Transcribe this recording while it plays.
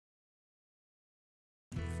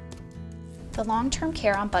The Long-Term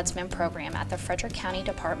Care Ombudsman Program at the Frederick County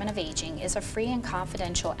Department of Aging is a free and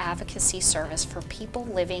confidential advocacy service for people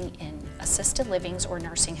living in assisted livings or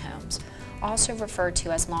nursing homes, also referred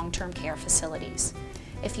to as long-term care facilities.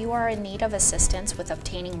 If you are in need of assistance with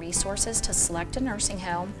obtaining resources to select a nursing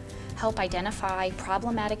home, help identify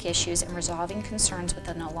problematic issues and resolving concerns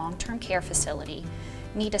within a long-term care facility,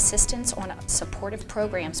 need assistance on supportive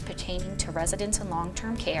programs pertaining to residents in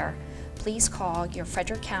long-term care, please call your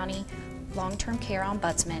Frederick County Long-Term Care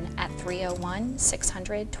Ombudsman at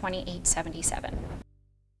 301-600-2877.